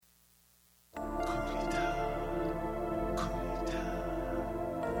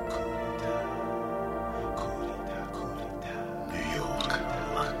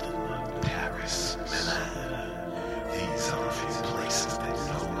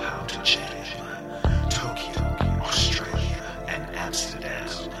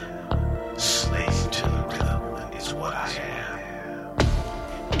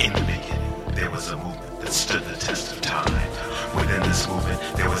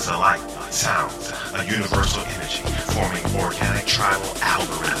is a light, sound, a universal energy, forming organic tribal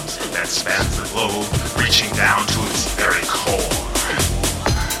algorithms that spans the globe, reaching down to its very core.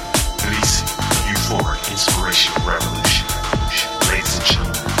 Releasing euphoric inspiration revolution. Ladies and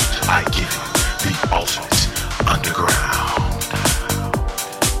gentlemen, I give you the ultimate underground.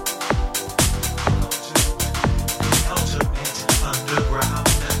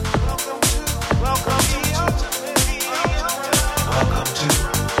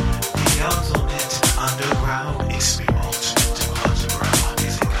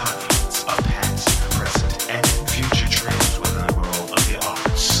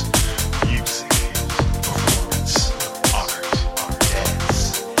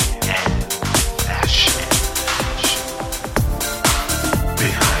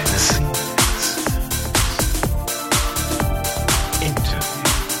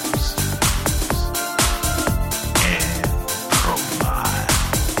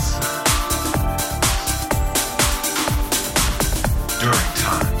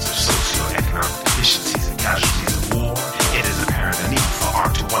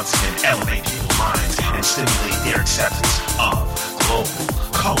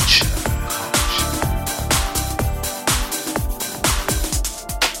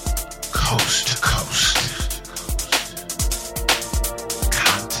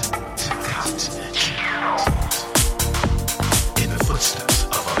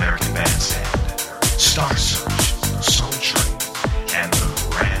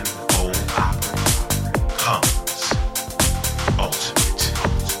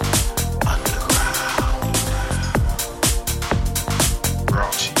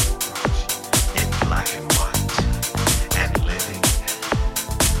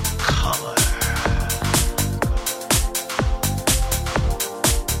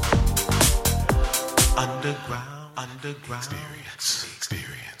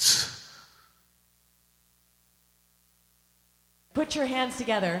 Put your hands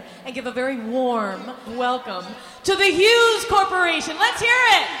together and give a very warm welcome to the Hughes Corporation. Let's hear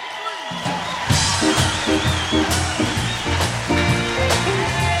it.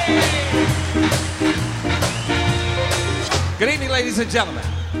 Good evening, ladies and gentlemen.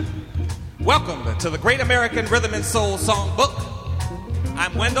 Welcome to the Great American Rhythm and Soul Songbook.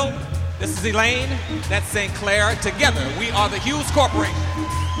 I'm Wendell. This is Elaine. That's St. Clair. Together, we are the Hughes Corporation.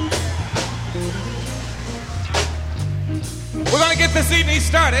 We're going to get this evening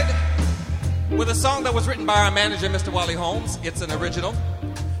started with a song that was written by our manager, Mr. Wally Holmes. It's an original.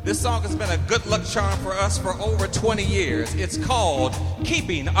 This song has been a good luck charm for us for over 20 years. It's called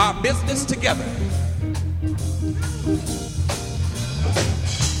Keeping Our Business Together.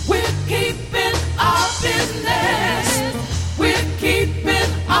 We're keeping our business. We're keeping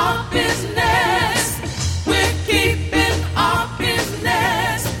our business. We're keeping our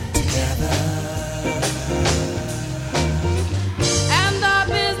business together. And our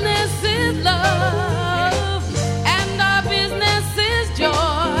business is love. And our business is joy.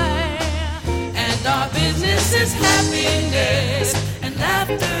 And our business is happiness and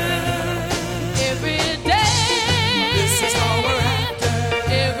laughter. Every day. This is all we're after.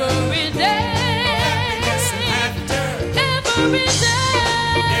 Every day. Happiness and laughter. Every day.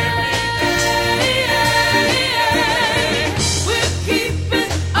 We're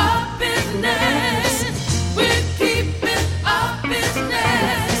keeping our business. We're keeping our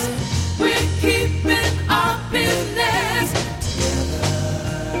business. We're keeping our business together.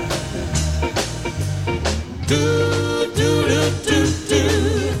 Do, do, do, do, do.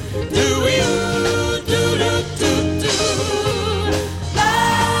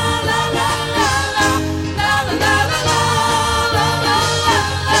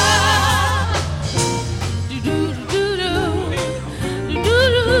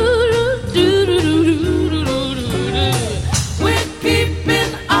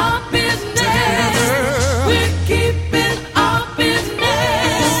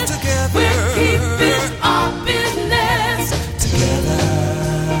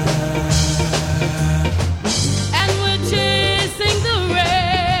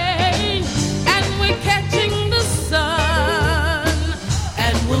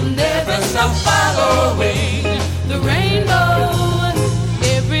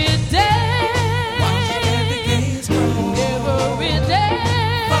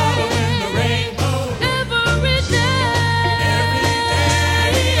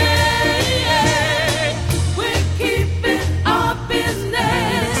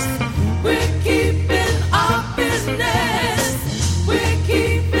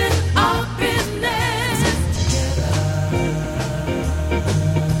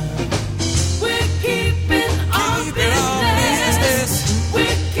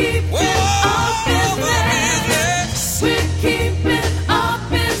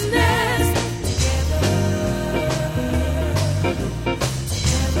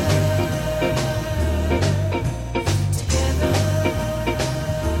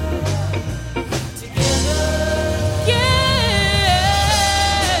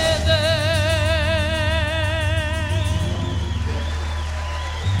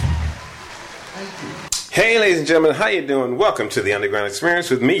 Hey, ladies and gentlemen, how you doing? Welcome to the Underground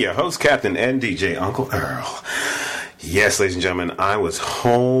Experience with me, your host, Captain and DJ Uncle Earl. Yes, ladies and gentlemen, I was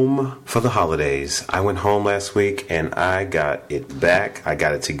home for the holidays. I went home last week and I got it back. I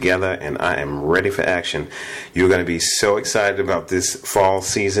got it together and I am ready for action. You're going to be so excited about this fall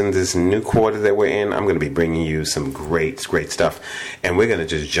season, this new quarter that we're in. I'm going to be bringing you some great stuff, and we're going to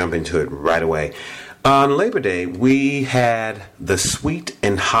just jump into it right away. On Labor Day, we had the Sweet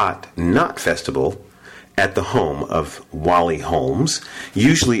and Hot Knot Festival at the home of Wally Holmes.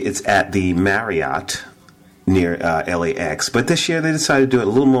 Usually it's at the Marriott near LAX, but this year they decided to do it a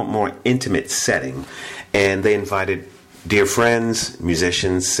little more intimate setting, and they invited dear friends,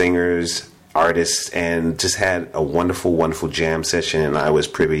 musicians, singers, artists, and just had a wonderful jam session, and I was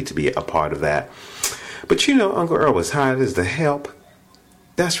privy to be a part of that. But you know, Uncle Earl was hired as the help.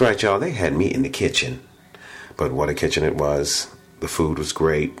 That's right, y'all, they had me in the kitchen. But what a kitchen it was. The food was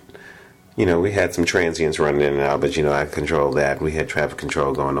great. You know, we had some transients running in and out, but, you know, I controlled that. We had traffic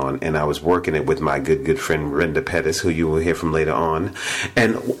control going on, and I was working it with my good friend, Brenda Pettis, who you will hear from later on.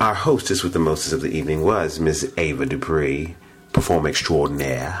 And our hostess with the mostest of the evening was Ms. Ava Dupree, performer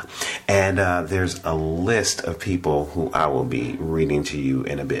extraordinaire. And there's a list of people who I will be reading to you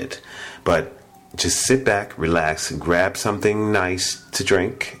in a bit. But just sit back, relax, grab something nice to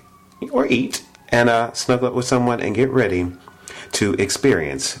drink or eat, and snuggle up with someone and get ready to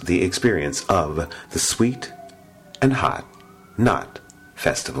experience the experience of the Sweet and Hot Knot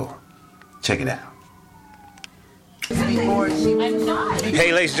Festival. Check it out.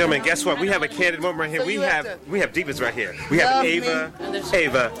 Hey, ladies and gentlemen, guess what? We have a candid moment right here. So we have divas right here. We have Ava. Let's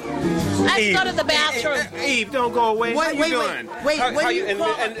go to the bathroom. Eve, don't go away. How you doing? Wait, how you,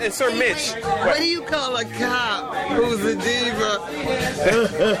 and Sir Mitch. What do you call a cop who's a diva?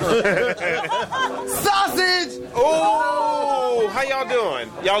 Sausage! Oh, how y'all doing?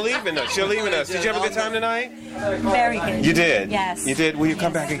 Y'all leaving us? You're leaving us. Did you have a good time tonight? Very good. You did? Yes. You did? Will you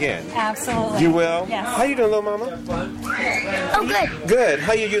come back again? Absolutely. You will? Yes. How you doing, little mama? Oh, good. Good.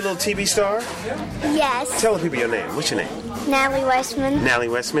 How you little TV star? Yes. Tell the people your name. What's your name? Natalie Westman. Natalie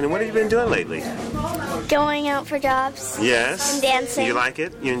Westman. And what have you been doing lately? Going out for jobs. Yes. And dancing. You like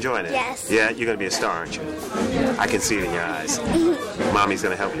it? You enjoying it? Yes. Yeah, you're going to be a star, aren't you? I can see it in your eyes. Mommy's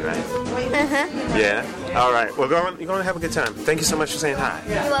going to help you, right? Uh-huh. Yeah? All right. Well, you're going to have a good time. Thank you so much for saying hi.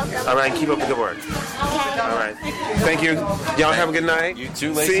 You're welcome. All right. Keep up the good work. Okay. All right. Thank you. Y'all have a good night. You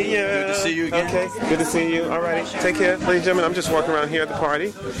too, Lacey. See ya. Good to see you again. Okay. Good to see you. All righty. Take care. Ladies and gentlemen, I'm just walking around here at the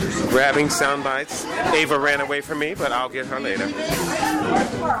party, grabbing sound bites. Ava ran away from me, but I'll get her later.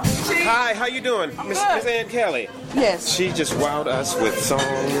 Hi. How you doing? Miss Aunt Kelly. Yes. She just wowed us with song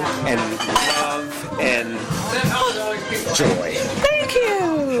and love and joy. Thank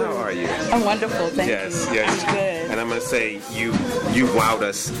you. How are you? I'm wonderful. Thank you. Yes. I'm good. And I'm going to say you wowed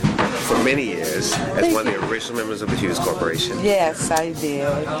us for many years as one of the original members of the Hughes Corporation. Yes, I did.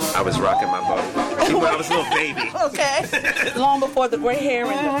 I was rocking my boat. When I was a little baby. Okay. Long before the gray hair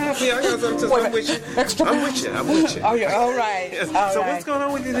and the... Yeah, I'm with you. I'm with you. Oh, you're all right. Yes. All So right. what's going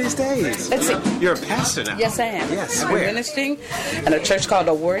on with you these days? Let's see. You're a pastor now. Yes, I am. Yes, I'm where? ministering in a church called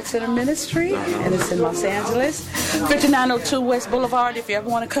the Word Center Ministry, and it's in Los Angeles. 5902 West Boulevard, if you ever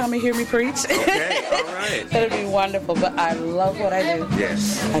want to come and hear me preach. Okay, all right. That'll be wonderful, but I love what I do.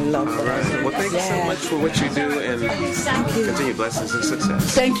 Yes. I love All what I right. do. Well, thank you so much for what you do, and continue blessings and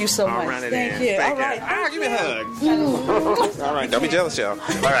success. Thank you so All much. right, Thank you. All right. Give me a hug. All right. Don't be jealous, y'all.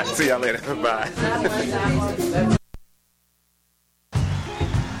 All right. See y'all later. Bye.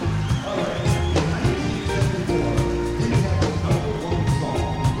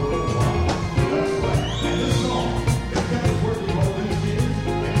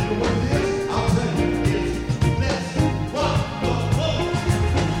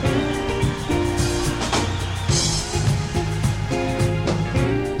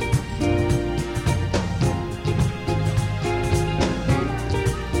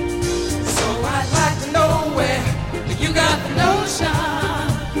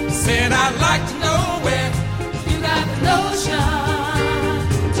 Said I'd like to know where you got the notion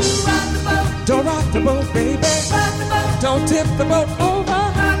to rock the boat. Don't rock the boat, baby. Rock the boat. Don't tip the boat over.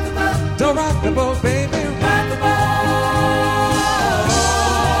 Rock the boat. Don't rock the boat, baby. Rock the boat.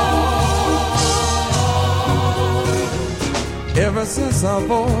 Ever since our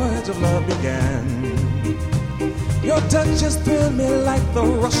voyage of love began, your touch has thrilled me like the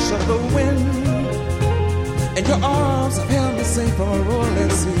rush of the wind, and your arms have held me safe from a rolling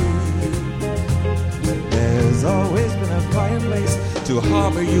sea. There's always been a quiet place to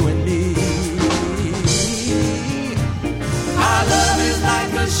harbor you and me. Our love is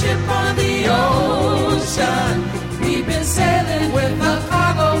like a ship on the ocean. We've been sailing with a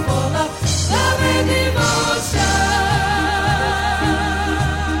cargo full of love and devotion.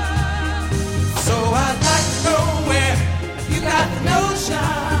 So I'd like to know where you got the notion.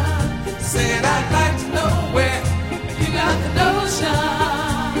 Said I'd like to know where you got the notion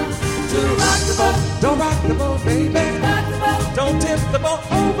to rock the boat. Don't rock the boat, baby. Rock the boat. Don't tip the boat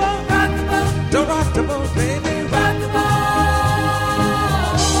over. Rock the boat. Don't rock the boat, baby. Rock the boat.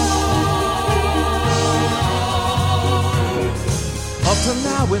 Up till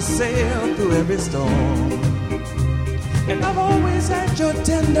now we sailed through every storm, and I've always had your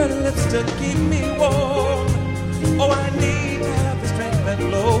tender lips to keep me warm. Oh, I need to have the strength that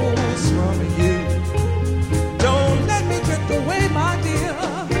flows from you. Don't let me drift away, my dear.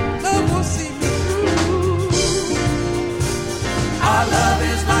 Love will see me through. Our love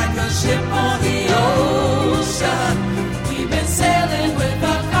is like a ship on the ocean. We've been sailing with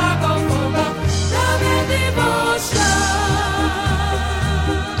a cargo full of love and devotion.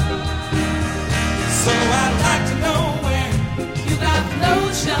 So I'd like to know where you got the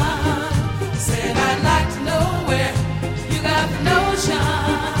notion. Said I'd like to know where you got the notion.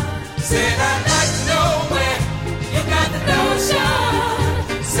 Said I'd like to know where you got the notion.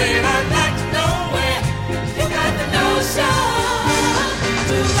 Said I'd like to know where you got the notion.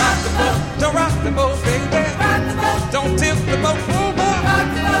 To rock the boat. Don't rock the boat, baby. Rock the boat. Don't tip the boat over. Rock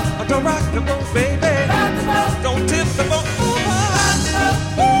the boat. Don't rock the boat, baby. Rock the boat. Don't tip the boat over. Rock the boat.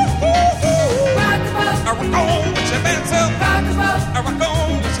 Rock the boat. I rock on with your man's up. Rock the boat. I rock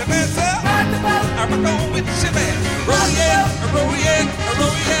on with your man's up. Rock the boat. I rock on with your man. Roll yeah, roll yeah,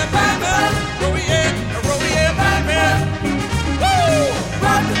 roll yeah, baby. Roll yeah, baby. Woo!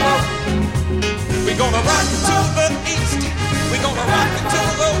 Rock the boat. We gonna rock it to the east. We gonna rock it to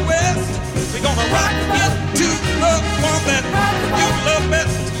the west. We gonna rock it to the one that you love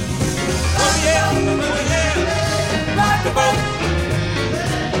best. Roll yeah, Rock the boat.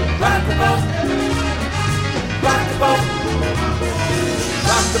 Rock the boat. Rock the boat.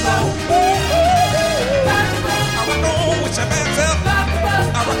 Rock the boat. Rock the boat. I rock on with your man's up. Rock the boat.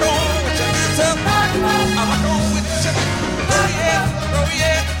 I rock on with your man's up. Rock the boat. I rock on with your roll yeah,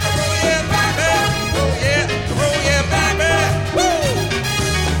 baby. Roll yeah, baby. Woo!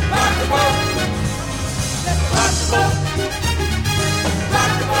 Rock the boat. Rock the boat.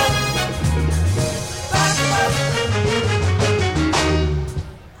 Rock the boat. Rock the boat.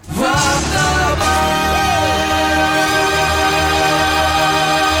 Rock the boat.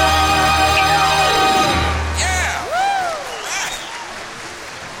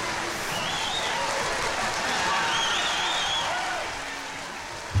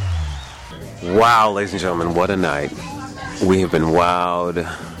 Wow, ladies and gentlemen, what a night. We have been wowed,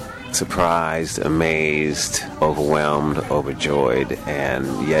 surprised, amazed, overwhelmed, overjoyed,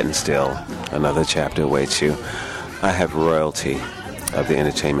 and yet and still another chapter awaits you. I have royalty of the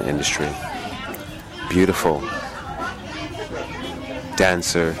entertainment industry. Beautiful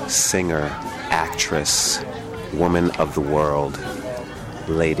dancer, singer, actress, woman of the world,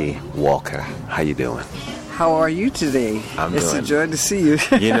 Lady Walker. How you doing? How are you today? It's a joy to see you.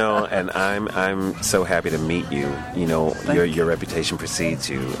 You know, and I'm so happy to meet you. You know, your reputation precedes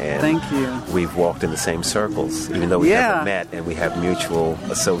you, and thank you. We've walked in the same circles, even though we never met, and we have mutual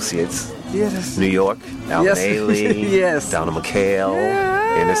associates. Yes. New York, Al Bailey, yes. Donna McHale,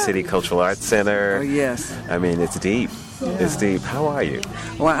 Inner City Cultural Arts Center. Oh, yes. I mean, it's deep. Yeah. It's deep. How are you?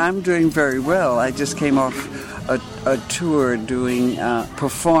 Well, I'm doing very well. I just came off a tour doing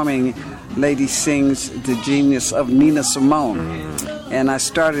performing Lady Sings The Genius of Nina Simone. And I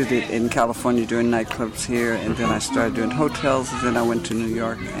started it in California doing nightclubs here, and then I started doing hotels, and then I went to New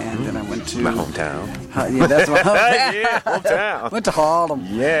York, and then I went to... My hometown. Yeah, that's my hometown. Yeah, hometown. Went to Harlem.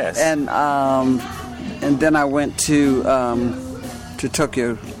 Yes. And then I went to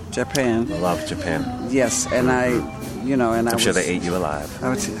Tokyo, Japan. I love Japan. Yes, and I'm sure they ate you alive.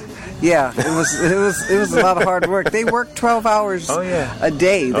 Yeah, it was a lot of hard work. They work 12 hours a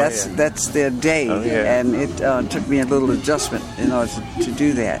day. That's their day, and it took me a little adjustment in order to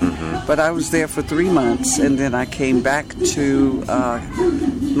do that. Mm-hmm. But I was there for 3 months, and then I came back to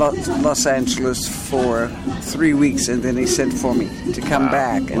Los Angeles for 3 weeks, and then they sent for me to come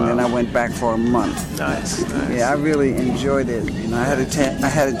back, and then I went back for a month. Nice. Yeah, I really enjoyed it. You know, I had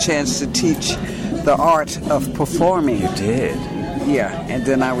a chance to teach the art of performing. You did. Yeah, and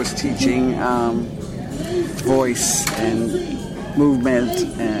then I was teaching voice and movement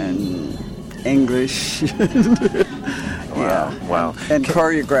and English. Wow. And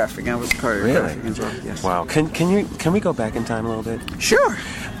choreographing. I was choreographing as well. Yes. Wow. Can we go back in time a little bit? Sure.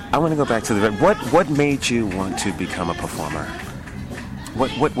 I want to go back to what made you want to become a performer?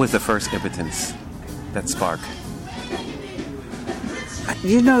 What was the first impetus, that spark?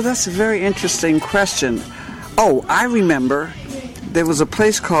 You know, that's a very interesting question. Oh, I remember there was a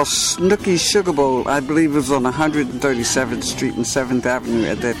place called Snooky's Sugar Bowl. I believe it was on 137th Street and 7th Avenue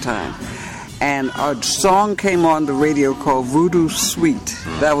at that time. And a song came on the radio called Voodoo Suite.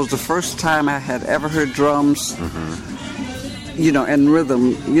 That was the first time I had ever heard drums, you know, and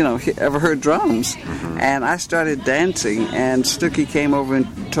rhythm, you know, ever heard drums. And I started dancing, and Snooky came over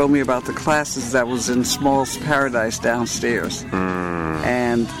and told me about the classes that was in Small's Paradise downstairs.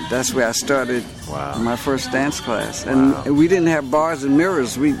 And that's where I started my first dance class. And we didn't have bars and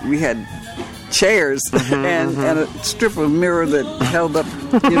mirrors. We had chairs and a strip of mirror that held up,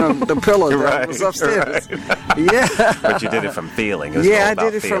 you know, the pillow that was upstairs. Yeah. But you did it from feeling. It was I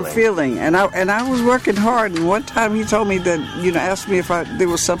did it from feeling. And I was working hard. And one time he told me that, you know, asked me if there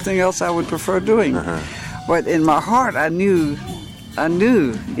was something else I would prefer doing. But in my heart, I knew,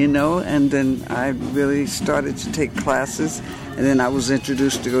 you know, and then I really started to take classes. And then I was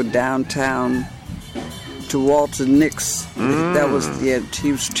introduced to go downtown to Walter Nix. That was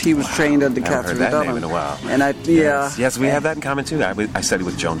he was trained under Catherine Dunham. I haven't heard that name in a while. And yes, we have that in common too. I studied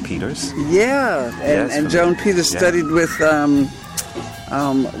with Joan Peters. Yeah, and Joan Peters studied with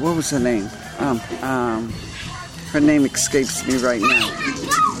what was her name? Her name escapes me right now.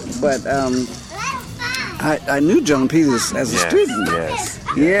 But I knew Joan Peters as a student.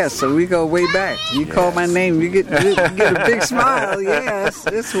 Yeah, so we go way back. You call my name, you get a big smile. Yes,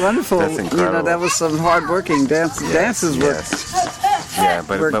 it's wonderful. That's incredible. You know, that was some hard-working dances work. Yeah,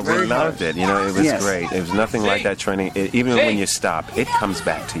 but we loved it. You know, it was great. It was nothing like that training. Even when you stop, it comes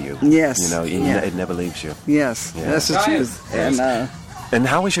back to you. Yes. You know, it never leaves you. Yes, that's the truth. And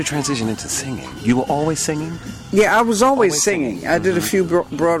how was your transition into singing? You were always singing? Yeah, I was always singing. I did a few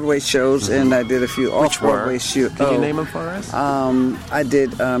Broadway shows, and I did a few off-Broadway shows. Can you name them for us? I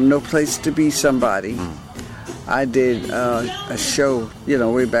did No Place to Be Somebody. I did a show, you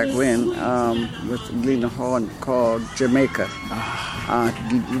know, way back when, with Lena Horne called Jamaica.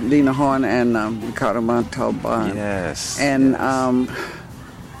 Lena Horne and Ricardo Montalban. Yes. And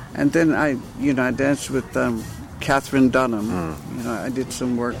then I danced with Catherine Dunham. You know, I did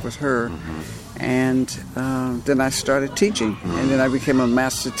some work with her. And then I started teaching. And then I became a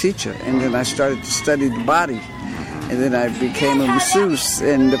master teacher. And then I started to study the body. And then I became a masseuse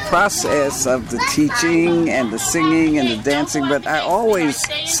in the process of the teaching and the singing and the dancing. But I always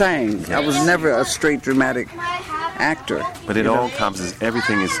sang. I was never a straight dramatic actor. But it all encompasses,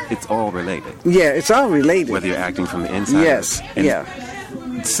 it's all related. Yeah, it's all related. Whether you're acting from the inside. Yes,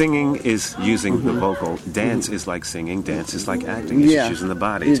 Singing is using the vocal. Dance is like singing. Dance is like acting. It's just using the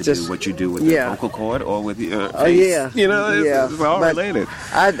body to do what you do with the vocal cord or with your face. You know, it's all related.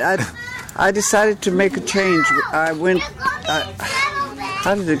 I decided to make a change. How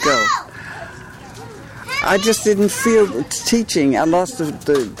did it go? I just didn't feel teaching. I lost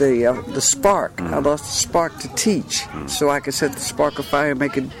the spark. I lost the spark to teach. So I could set the spark afire and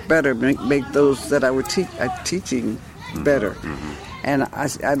make it better, make those that I were teaching better. And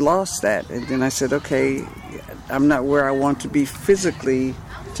I lost that. And then I said, okay, I'm not where I want to be physically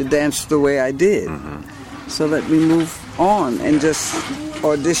to dance the way I did. So let me move on and just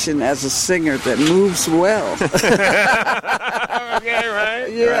audition as a singer that moves well. Okay, right?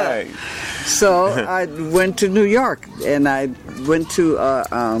 Yeah. Right. So I went to New York, and I went to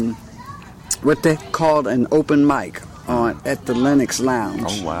what they called an open mic at the Lenox Lounge.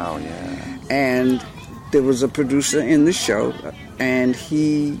 Oh, wow, yeah. And there was a producer in the show, and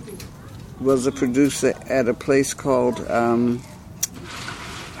he was a producer at a place called,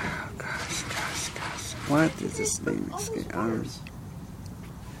 what is this name?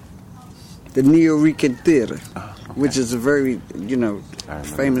 The Nuyorican Theater, which is a very,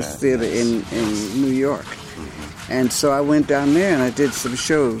 famous theater in New York. And so I went down there and I did some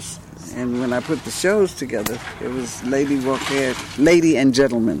shows. And when I put the shows together, it was Lady and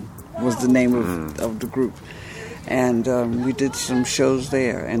Gentlemen was the name of the group. And we did some shows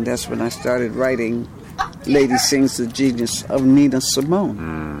there. And that's when I started writing Lady Sings the Genius of Nina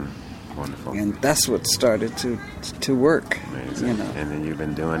Simone. Wonderful. And that's what started to work. Amazing. And then you've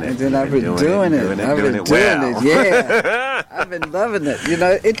been doing it. And then I've been doing it. Yeah. I've been loving it.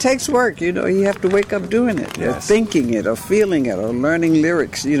 It takes work. You have to wake up doing it, or thinking it, or feeling it, or learning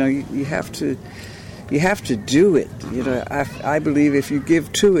lyrics. You have to do it. I believe if you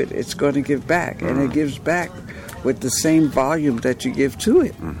give to it, it's going to give back, and it gives back with the same volume that you give to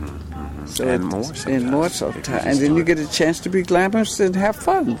it. So and more sometimes. And more sometimes. And then you get a chance to be glamorous and have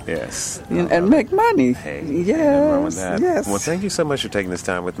fun. Yes. And make money. Hey, yes. Yes. Well, thank you so much for taking this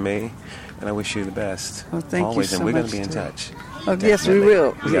time with me, and I wish you the best. Well, thank Always, you so and we're much. going to be in touch. Oh, yes, we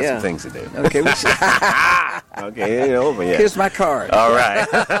will. We got some things to do. Okay. Okay, ain't over yet. Here's my card. All right.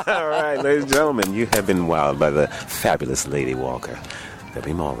 All right, ladies and gentlemen, you have been wowed by the fabulous Lady Walker. There'll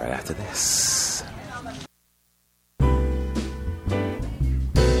be more right after this.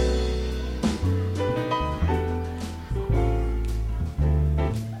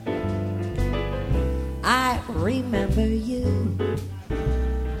 I remember you.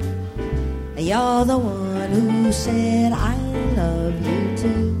 You're the one who said I love you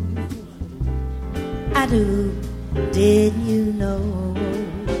too. I do, did you know?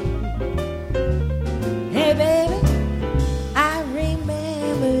 Hey baby, I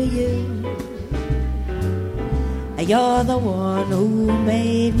remember you. You're the one who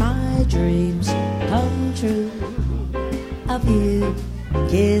made my dreams come true. A few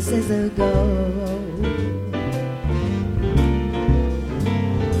kisses ago,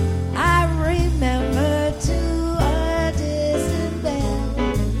 I remember to a distant bell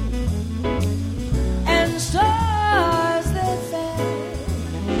and stars that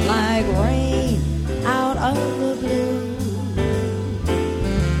fell like rain out of the blue.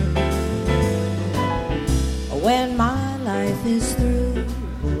 When my life is through,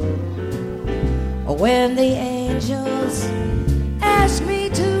 when the angels ask me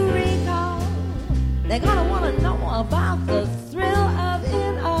to recall, they're gonna want to know about the thrill of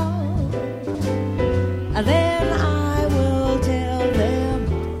it all. Then I will tell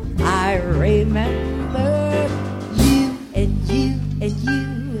them I remember you and you and you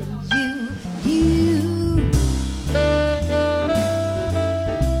and you, you.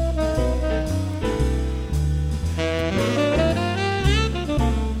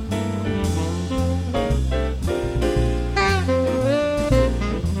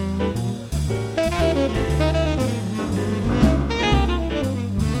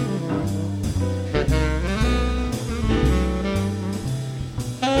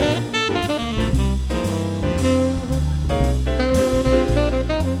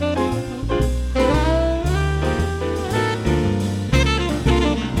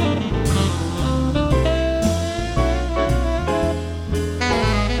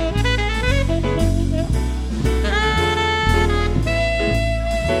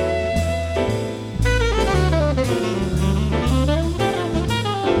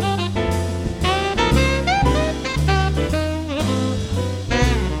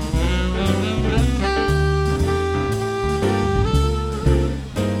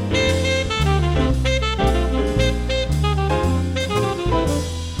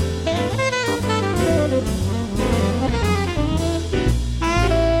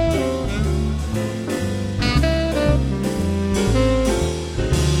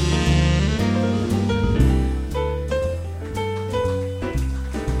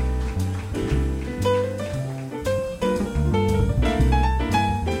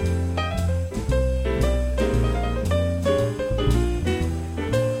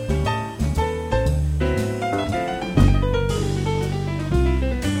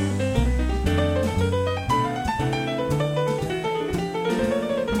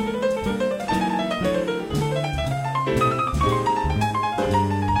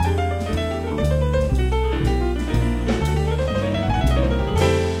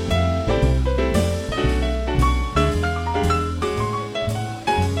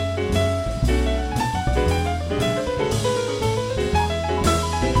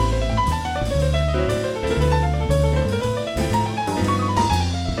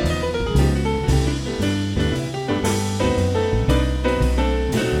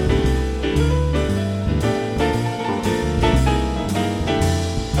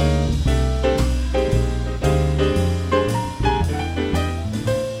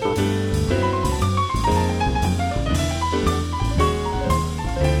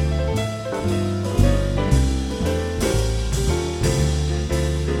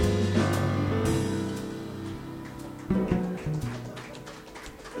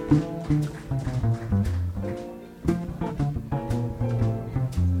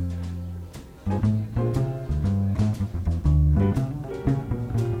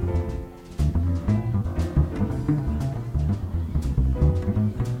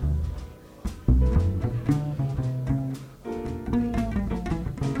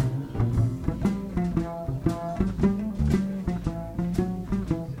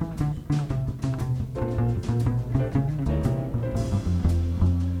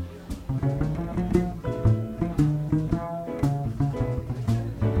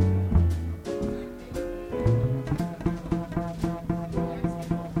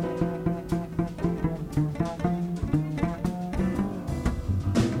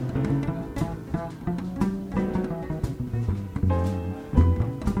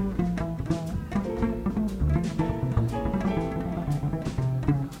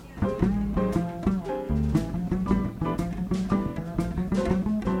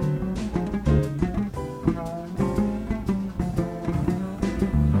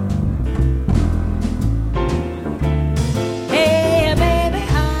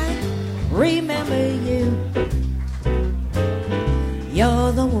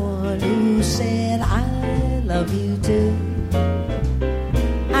 You're the one who said I love you too.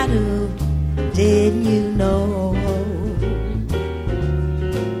 I do, didn't you know?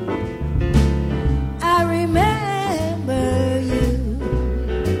 I remember you.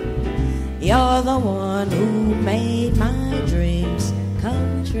 You're the one who made my dreams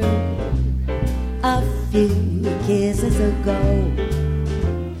come true. A few kisses ago,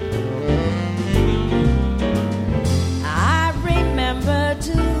 I remember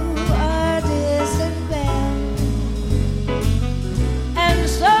too a distant bell and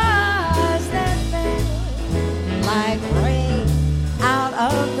stars that fell like rain out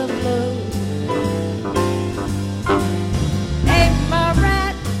of the blue. Ain't my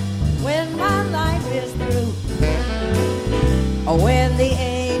rat when my life is through, or when the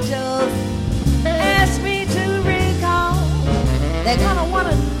angels ask me to recall, they're gonna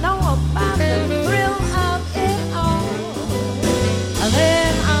wanna know about the thrill of it all. And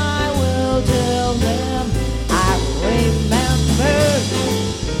then I will tell them I remember.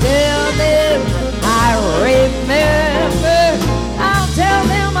 Tell them I remember. I'll tell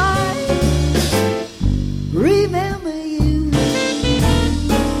them I remember you.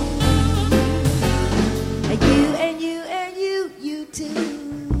 And you and you and you too.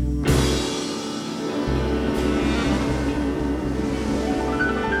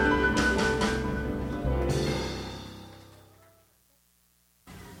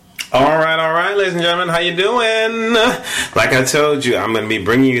 All right, ladies and gentlemen, how you doing? Like I told you, I'm going to be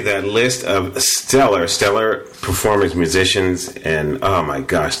bringing you that list of stellar performers, musicians, and oh my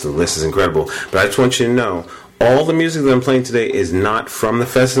gosh, the list is incredible. But I just want you to know, all the music that I'm playing today is not from the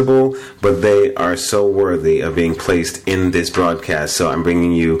festival, but they are so worthy of being placed in this broadcast. So I'm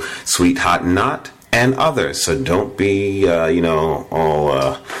bringing you Sweet Hot Knot and others. So don't be, all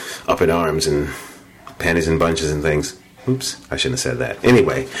up in arms and panties and bunches and things. Oops, I shouldn't have said that.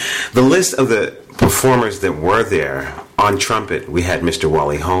 Anyway, the list of the performers that were there: on trumpet, we had Mr.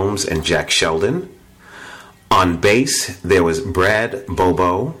 Wally Holmes and Jack Sheldon. On bass, there was Brad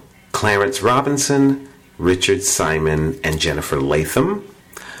Bobo, Clarence Robinson, Richard Simon, and Jennifer Latham.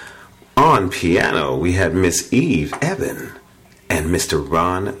 On piano, we had Miss Eve Evan and Mr.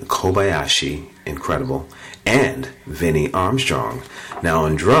 Ron Kobayashi, incredible, and Vinnie Armstrong. Now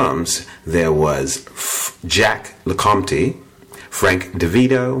on drums, there was Jack LeCompte, Frank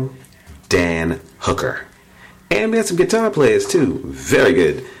DeVito, Dan Hooker. And we had some guitar players too, very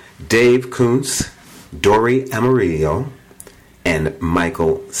good. Dave Kuntz, Dory Amarillo, and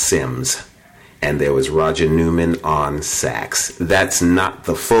Michael Sims. And there was Roger Newman on sax. That's not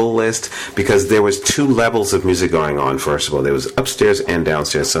the full list, because there was 2 levels of music going on. First of all, there was upstairs and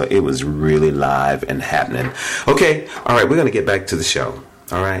downstairs, so it was really live and happening. Okay, all right, we're going to get back to the show.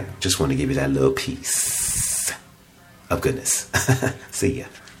 All right, just want to give you that little piece of goodness. See ya.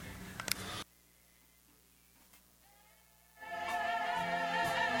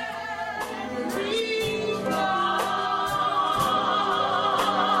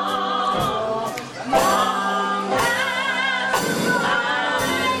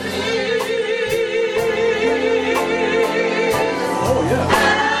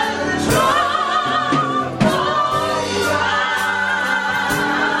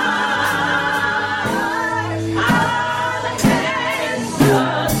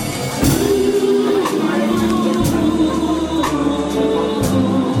 Yeah.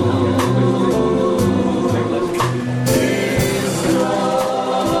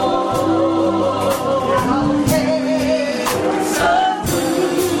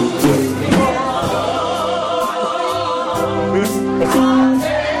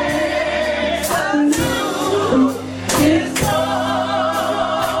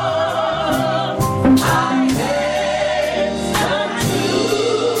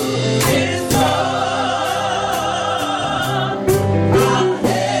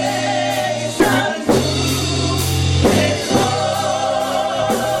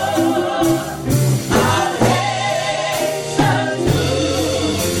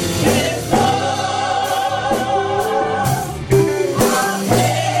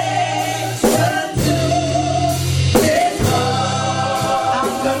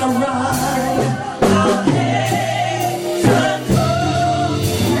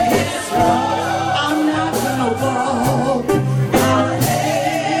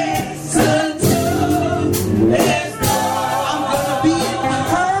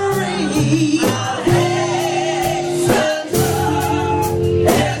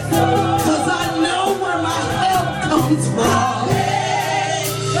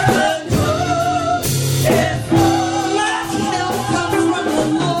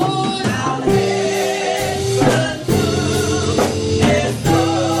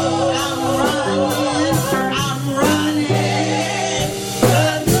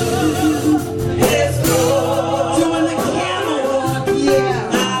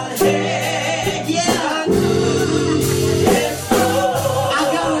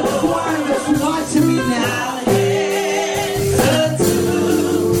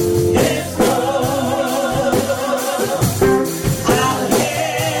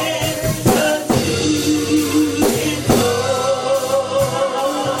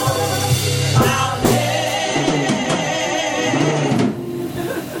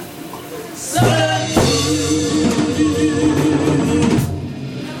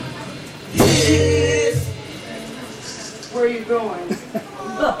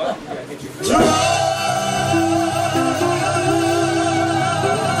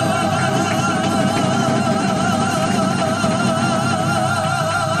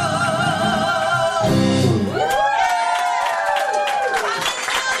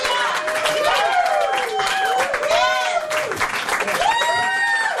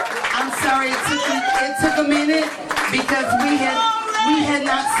 a minute because we had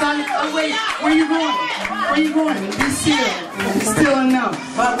not sung. Oh wait, where you going? Where you going? Be still enough.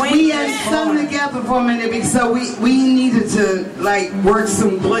 We had sung together for a minute, so we needed to like work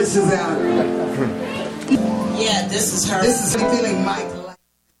some glitches out. Yeah, this is her. This is feeling Michael.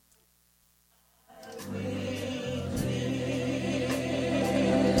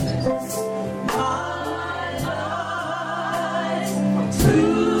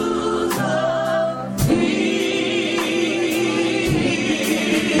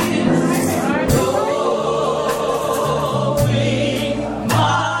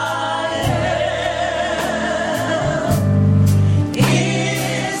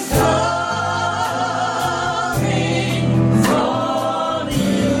 It's coming from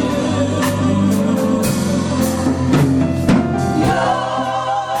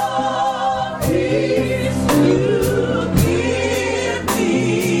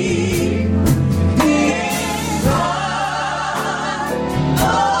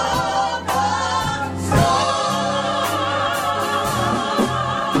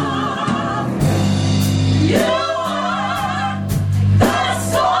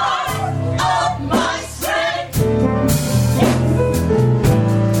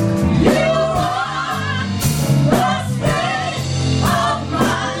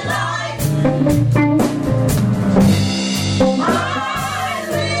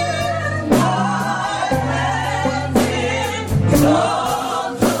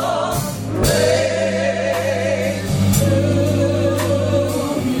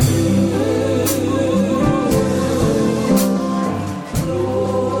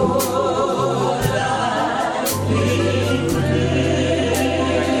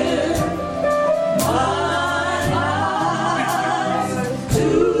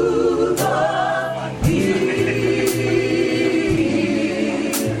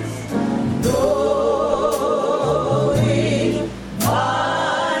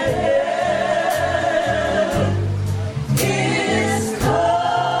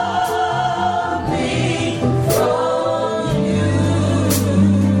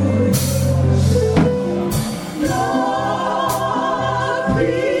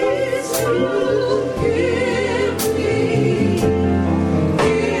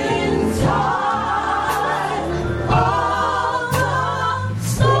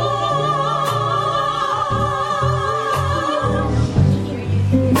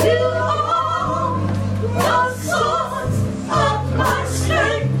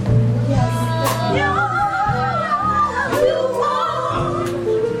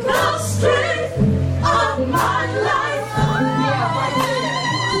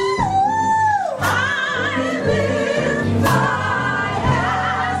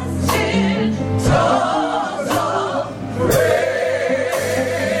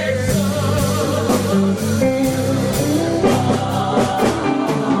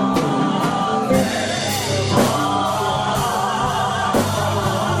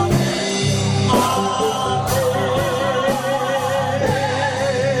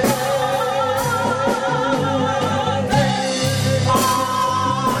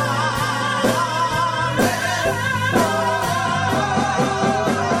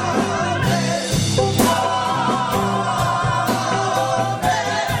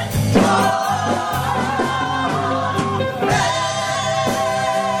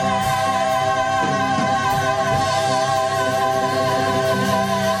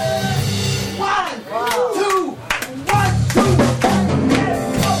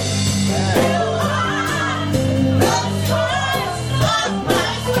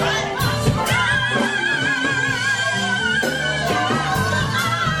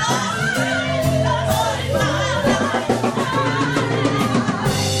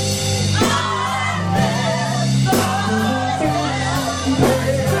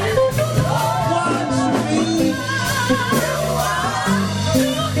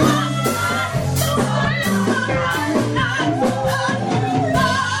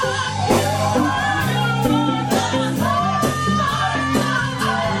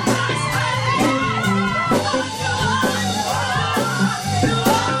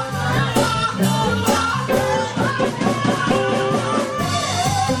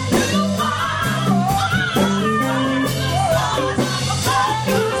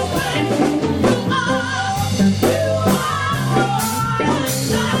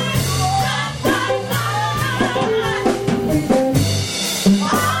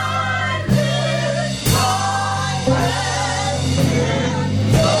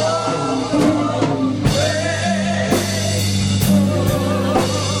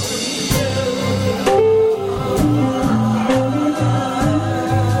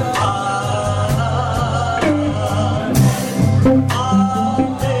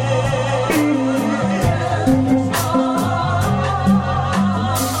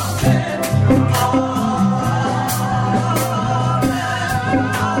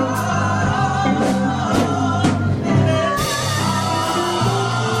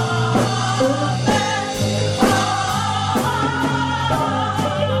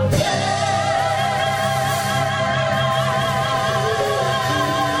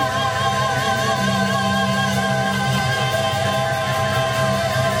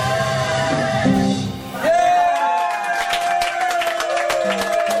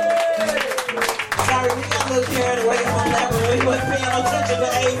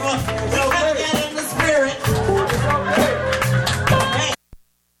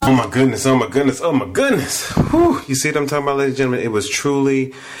Oh my goodness, oh my goodness, oh my goodness. Whew. You see what I'm talking about, ladies and gentlemen? It was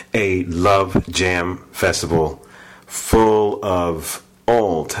truly a love jam festival full of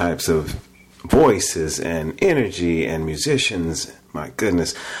all types of voices and energy and musicians. My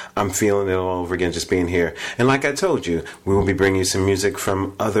goodness, I'm feeling it all over again just being here. And like I told you, we will be bringing you some music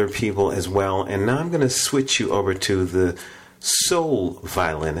from other people as well. And now I'm going to switch you over to the soul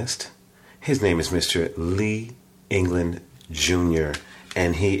violinist. His name is Mr. Lee England Jr.,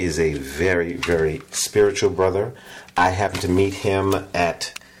 and he is a very, very spiritual brother. I happened to meet him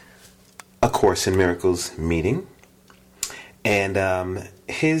at A Course in Miracles meeting. And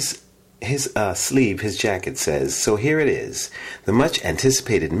his sleeve, his jacket says, "So here it is, the much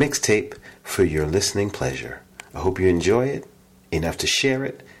anticipated mixtape for your listening pleasure. I hope you enjoy it enough to share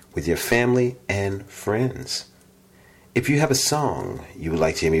it with your family and friends. If you have a song you would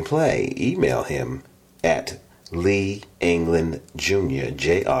like to hear me play, email him at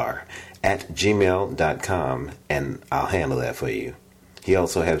leeenglandjr@gmail.com and I'll handle that for you. He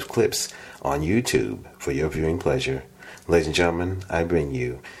also has clips on YouTube for your viewing pleasure. Ladies and gentlemen, I bring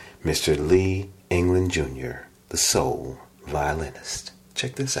you Mr. Lee England Jr., the soul violinist.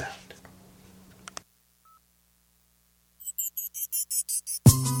 Check this out.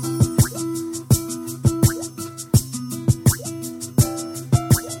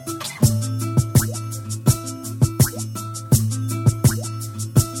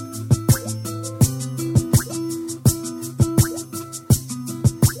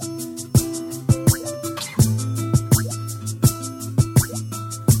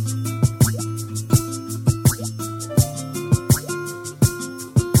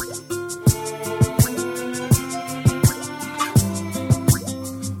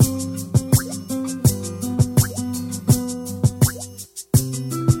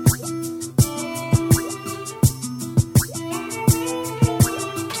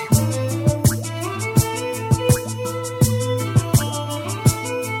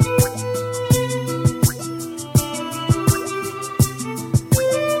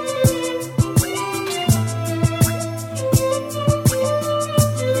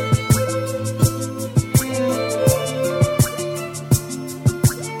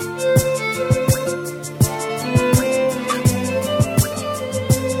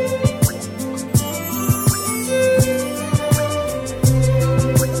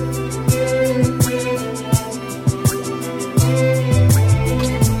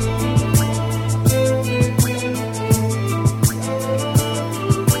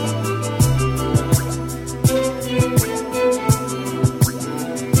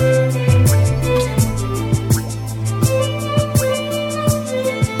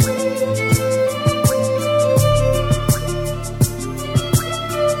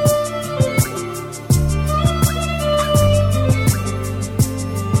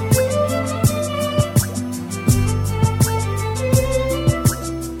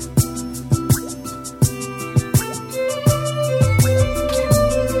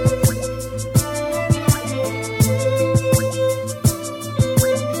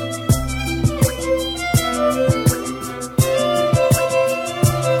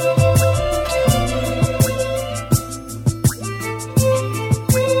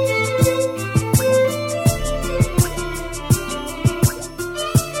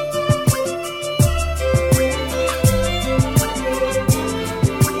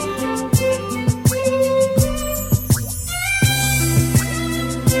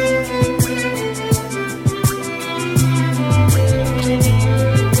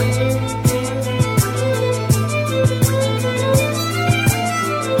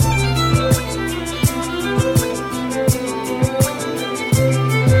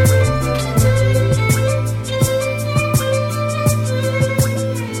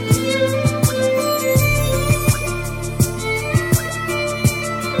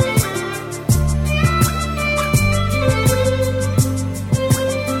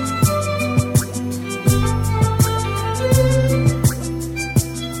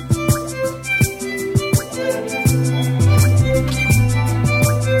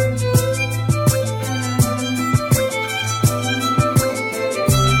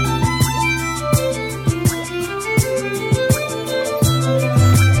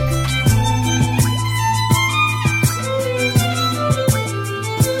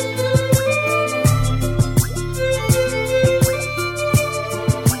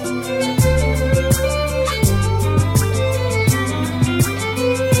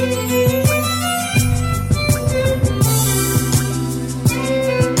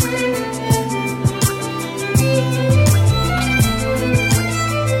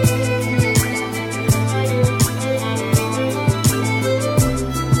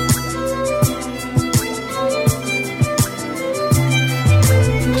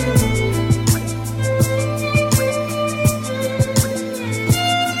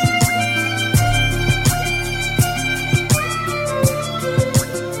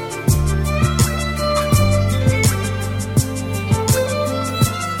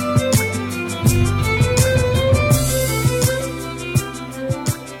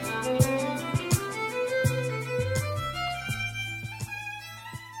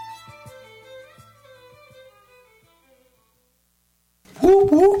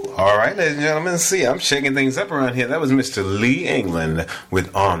 Woo! All right, ladies and gentlemen, see, I'm shaking things up around here. That was Mr. Lee England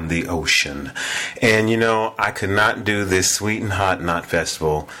with On the Ocean. And, you know, I could not do this Sweet and Hot Knot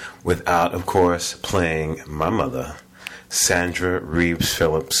Festival without, of course, playing my mother, Sandra Reeves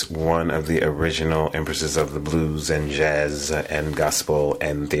Phillips, one of the original empresses of the blues and jazz and gospel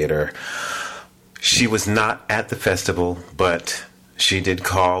and theater. She was not at the festival, but she did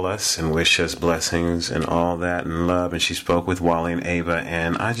call us and wish us blessings and all that and love, and she spoke with Wally and Ava,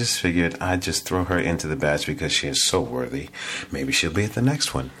 and I just figured I'd just throw her into the batch because she is so worthy. Maybe she'll be at the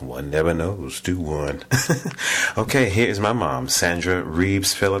next one. One never knows. Do one. Okay, here is my mom, Sandra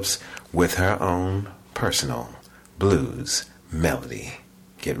Reeves Phillips, with her own personal blues melody.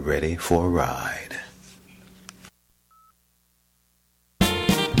 Get ready for a ride.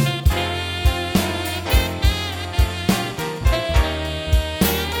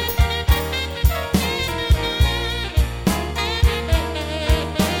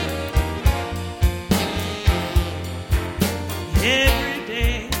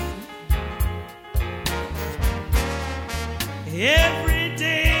 Every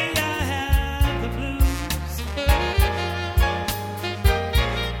day I have the blues.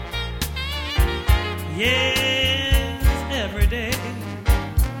 Yes, every day.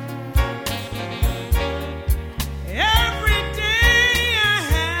 Every day I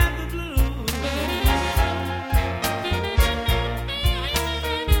have the blues.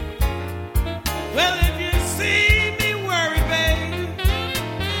 Well, if you see me worry, babe,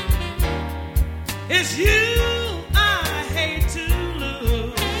 it's you.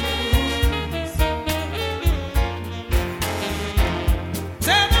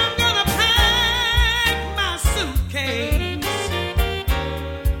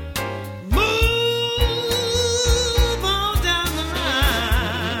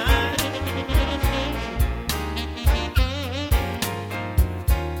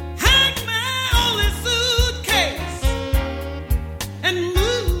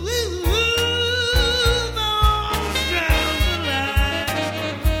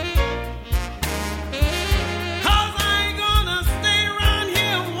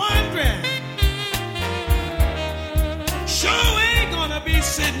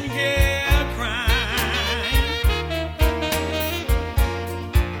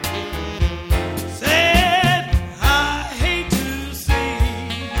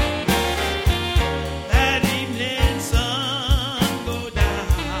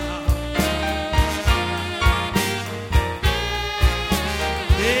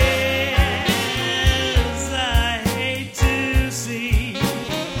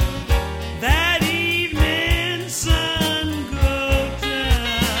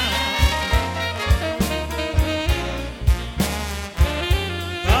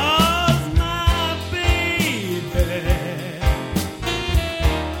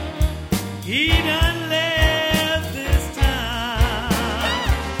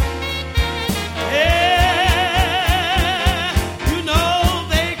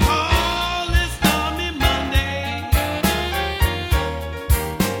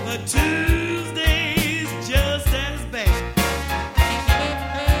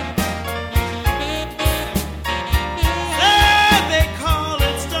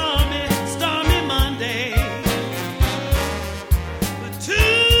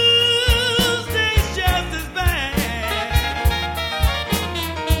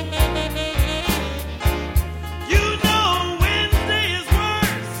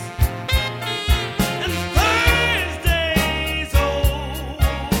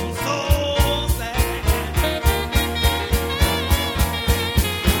 So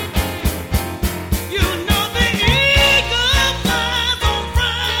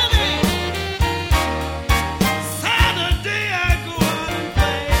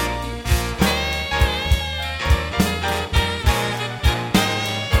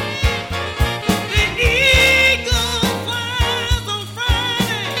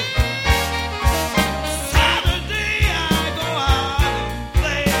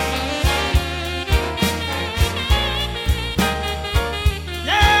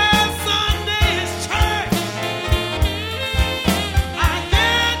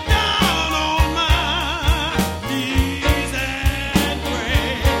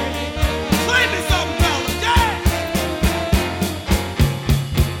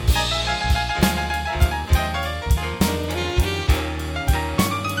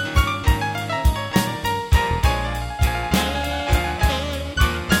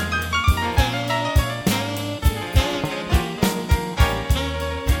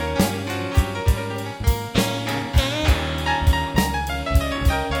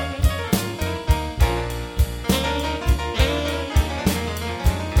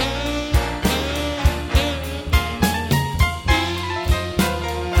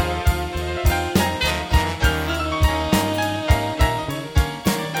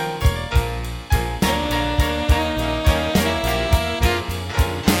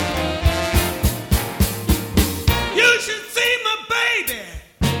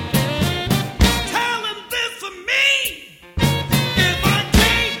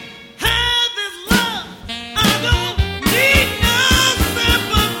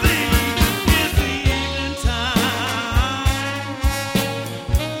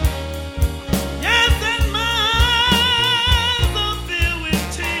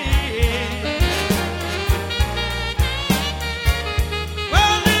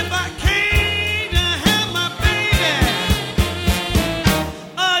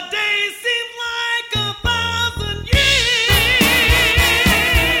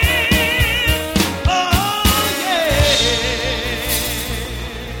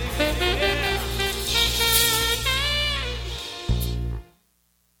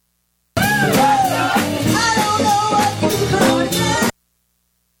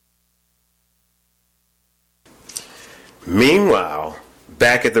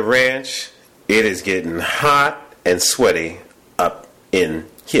back at the ranch. It is getting hot and sweaty up in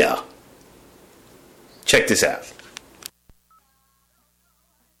here. Check this out.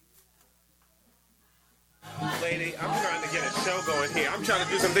 Lady, I'm trying to get a show going here. I'm trying to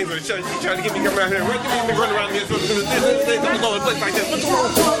do some things with the show. She's trying to get me come around here. What do you mean me run around here? This going place like this. What's wrong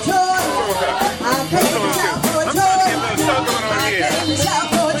with her? What's wrong with you? I'm trying to get a little show going on here.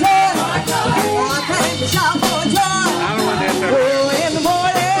 I don't want that show.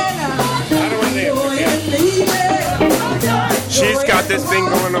 She's got this thing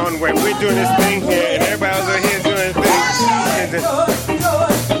going on where we're doing this thing here and everybody else over here is doing this thing.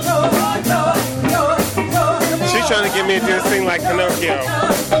 She's trying to get me to do this thing like Pinocchio.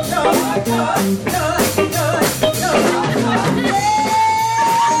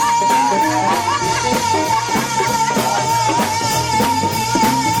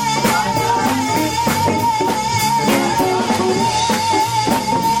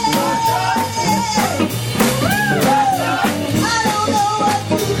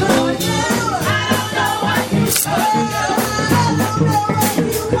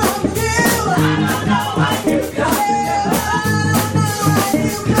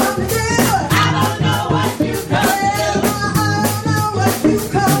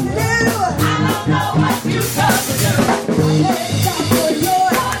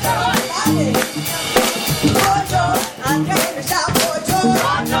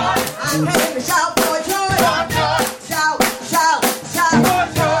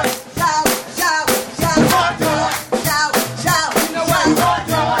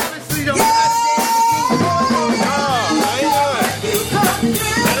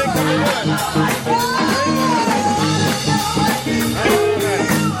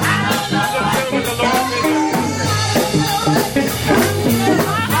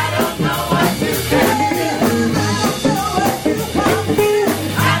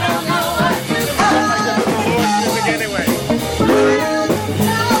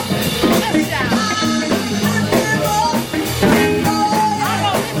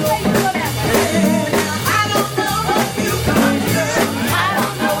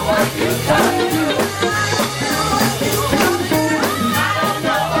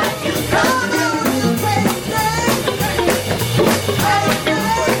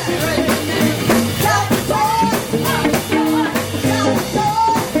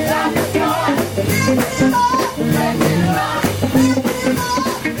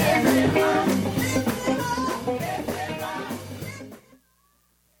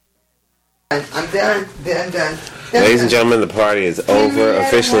 Done. Ladies and gentlemen, the party is over,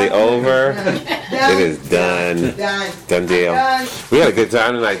 officially over. It is done. Done deal. We had a good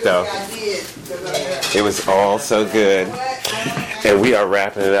time tonight, though. It was all so good. And we are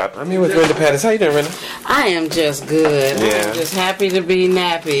wrapping it up. I'm here with Brenda Pettis. How you doing, Brenda? I am just good. Yeah. I'm just happy to be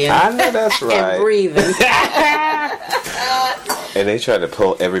nappy. And, I know that's right. And breathing. And they tried to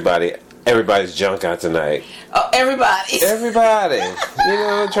pull everybody's junk out tonight. Oh, everybody. You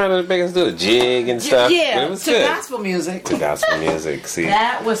know, trying to make us do a jig and stuff. Yeah, but it was to good. gospel music. To gospel music. See,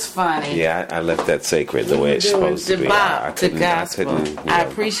 that was funny. Yeah, I left that sacred the way it's supposed to be. I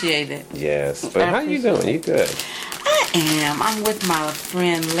appreciate it. Yes, but how you doing? You good? I am. I'm with my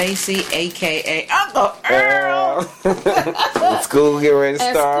friend Lacey, a.k.a. Uncle Earl. School getting ready to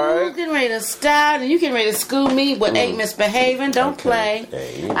start. School getting ready to start, and you getting ready to school me with ain't misbehaving. Don't play.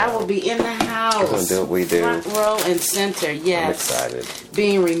 Hey, I will be in the house. We're going to do what we do. Front row and center, yes. I'm excited.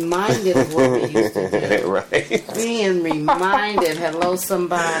 Being reminded of what we used to do. Right. Being reminded. Hello,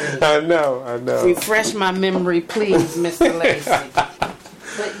 somebody. I know. Refresh my memory, please, Mr. Lacey.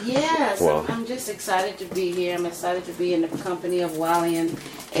 But yes, well, I'm just excited to be here. I'm excited to be in the company of Wally and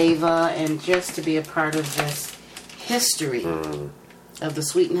Ava and just to be a part of this history of the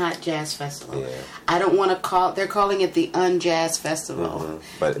Sweet and Hot Jazz Festival. Yeah. I don't want to call, they're calling it the Unjazz Festival,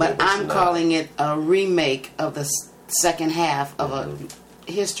 but I'm calling it a remake of the second half of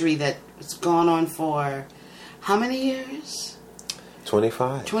a history that's gone on for how many years?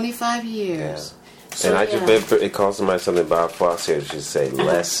 25. 25 years. Yeah. So, and it calls to mind something Bob Fosse here. She say,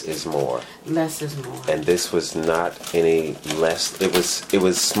 "Less is more." Less is more. And this was not any less. It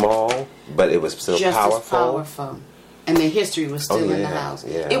was small, but it was still just powerful. As powerful. And the history was still in the house.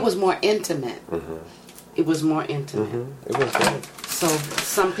 Yeah. It was more intimate. It was more intimate. It was good. So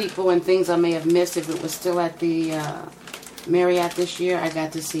some people and things I may have missed if it was still at the Marriott this year, I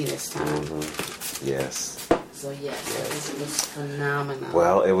got to see this time. Yes. So yes, it was phenomenal.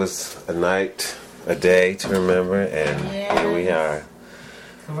 Well, it was a night, a day to remember, and here we are.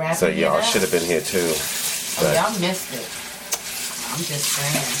 Wrapping so y'all should have been here too. But y'all missed it. I'm just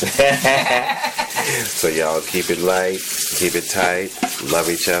saying. So y'all keep it light, keep it tight, love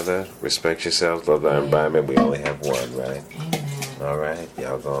each other, respect yourselves, love the environment. We only have one, right? Amen. All right,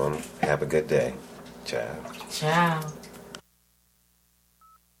 y'all go on. Have a good day. Ciao. Ciao.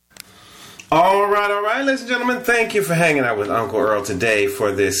 All right, ladies and gentlemen. Thank you for hanging out with Uncle Earl today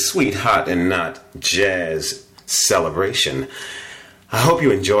for this sweet, hot, and not jazz celebration. I hope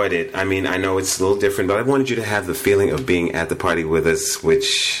you enjoyed it. I mean, I know it's a little different, but I wanted you to have the feeling of being at the party with us,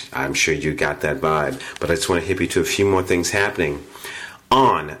 which I'm sure you got that vibe. But I just want to hip you to a few more things happening.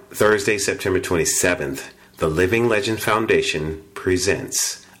 On Thursday, September 27th, the Living Legend Foundation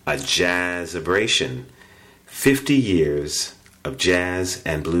presents a Jazzabration. 50 years of jazz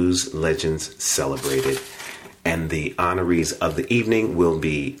and blues legends celebrated. And the honorees of the evening will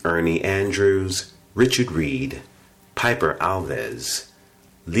be Ernie Andrews, Richard Reed, Piper Alves,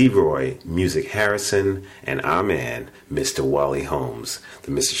 Leroy Music Harrison, and our man, Mr. Wally Holmes.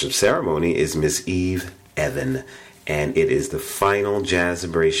 The mistress of ceremony is Miss Eve Evan, and it is the final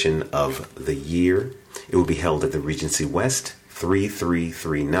Jazzabration of the year. It will be held at the Regency West,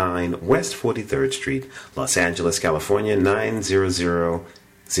 3339 West 43rd Street, Los Angeles, California,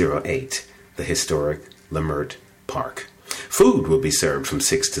 90008, the historic Lamert Park. Food will be served from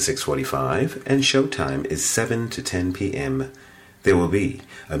 6 to 6:45, and showtime is 7 to 10 p.m. There will be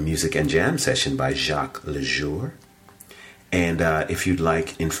a music and jam session by Jacques Lejour. And if you'd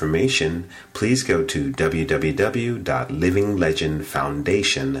like information, please go to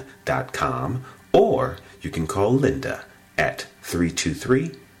www.livinglegendfoundation.com, or you can call Linda at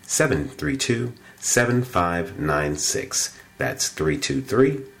 323-732-7596. That's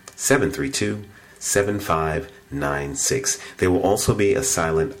 323-732-7596. There will also be a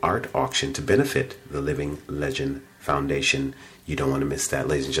silent art auction to benefit the Living Legend Foundation. You don't want to miss that,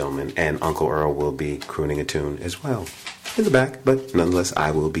 ladies and gentlemen. And Uncle Earl will be crooning a tune as well in the back, but nonetheless, I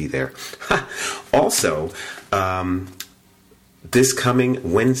will be there. Also, this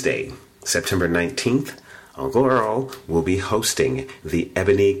coming Wednesday, September 19th, Uncle Earl will be hosting the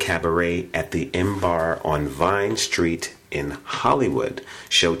Ebony Cabaret at the M Bar on Vine Street in Hollywood.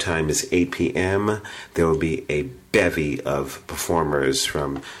 Showtime is 8 p.m. There will be a bevy of performers,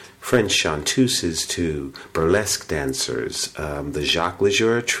 from French chanteuses to burlesque dancers. The Jacques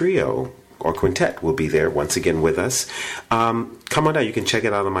Lejour Trio or Quintet will be there once again with us. Come on down. You can check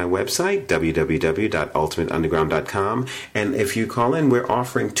it out on my website, www.ultimateunderground.com. And if you call in, we're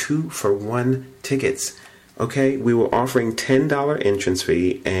offering 2-for-1 tickets. Okay, we were offering $10 entrance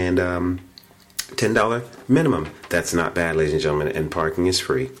fee and $10 minimum. That's not bad, ladies and gentlemen, and parking is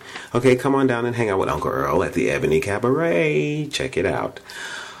free. Okay, come on down and hang out with Uncle Earl at the Ebony Cabaret. Check it out.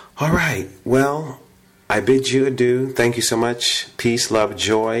 All right, well, I bid you adieu. Thank you so much. Peace, love,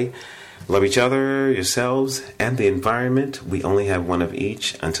 joy. Love each other, yourselves, and the environment. We only have one of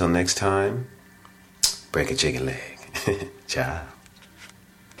each. Until next time, break a chicken leg. Ciao.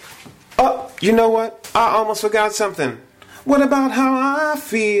 Oh, you know what? I almost forgot something. What about How I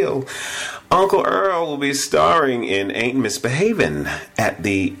Feel? Uncle Earl will be starring in Ain't Misbehavin' at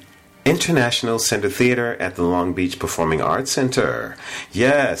the International Center Theater at the Long Beach Performing Arts Center.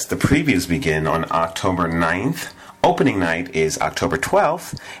 Yes, the previews begin on October 9th. Opening night is October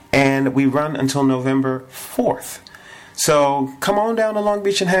 12th, and we run until November 4th. So come on down to Long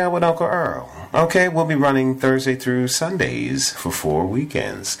Beach and hang out with Uncle Earl. Okay, we'll be running Thursday through Sundays for 4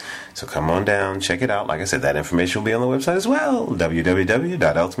 weekends. So come on down, check it out. Like I said, that information will be on the website as well,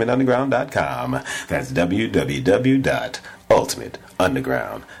 www.ultimateunderground.com. That's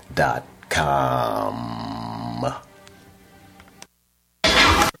www.ultimateunderground.com.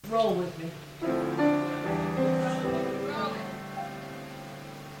 Roll with me.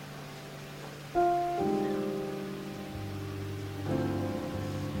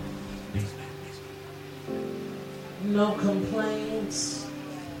 No complaints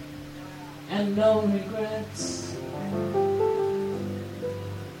and no regrets.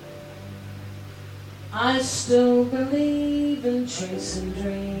 I still believe in chasing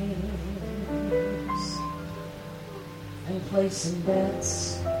dreams and placing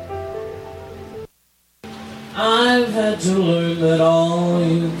bets. I've had to learn that all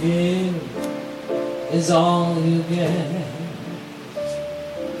you give is all you get.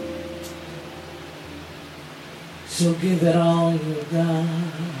 So give it all you got.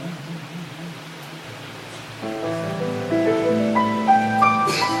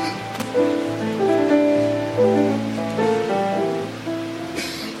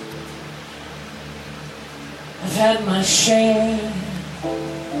 I've had my share,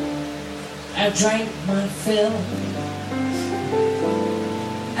 I've drank my fill,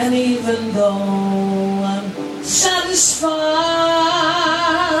 and even though I'm satisfied.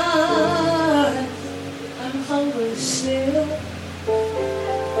 I'm hungry still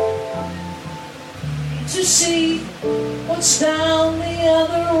to see what's down the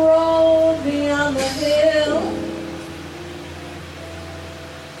other road beyond the hill,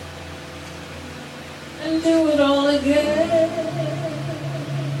 and do it all again.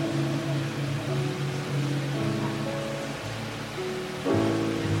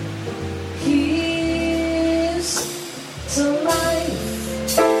 Here's to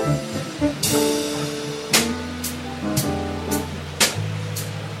life,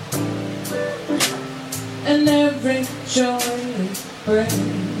 and every joy it brings.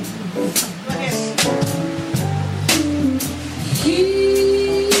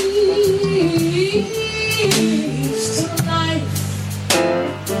 Here's to life,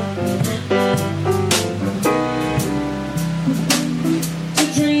 to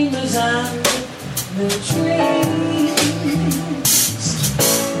dreamers and the dreams.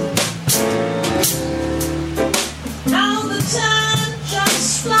 Now the time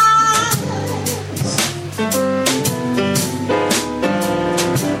just flies.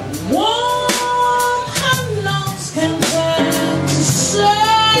 Warm hellos can turn to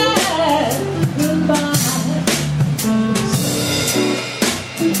sad goodbyes,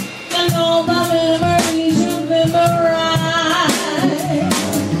 and all the memories you've memorized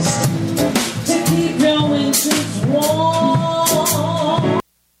to keep your winters warm.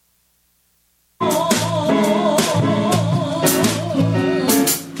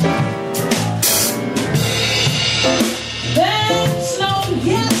 There's no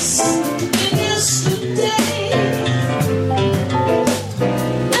yes in yesterday,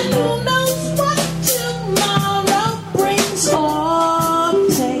 and who knows what tomorrow brings or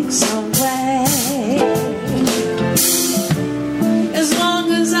takes away. As long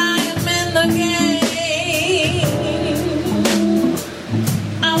as I am in the game,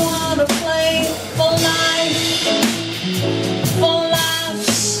 I wanna play for life, for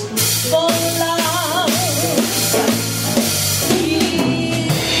laughs, for love.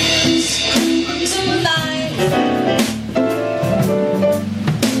 Here's to life,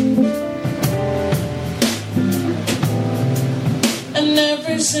 and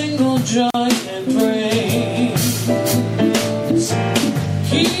every single joy it brings.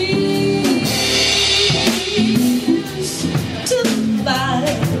 Here's to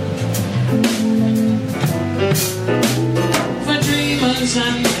life, for dreamers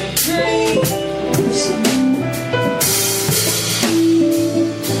and their dreams.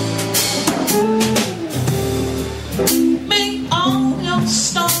 May all your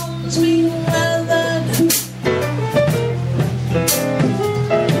storms be weathered,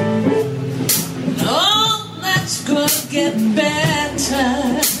 and all that's gonna get better.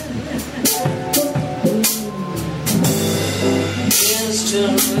 Here's to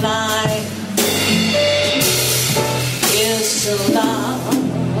life, here's to love,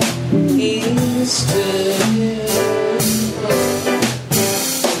 here's to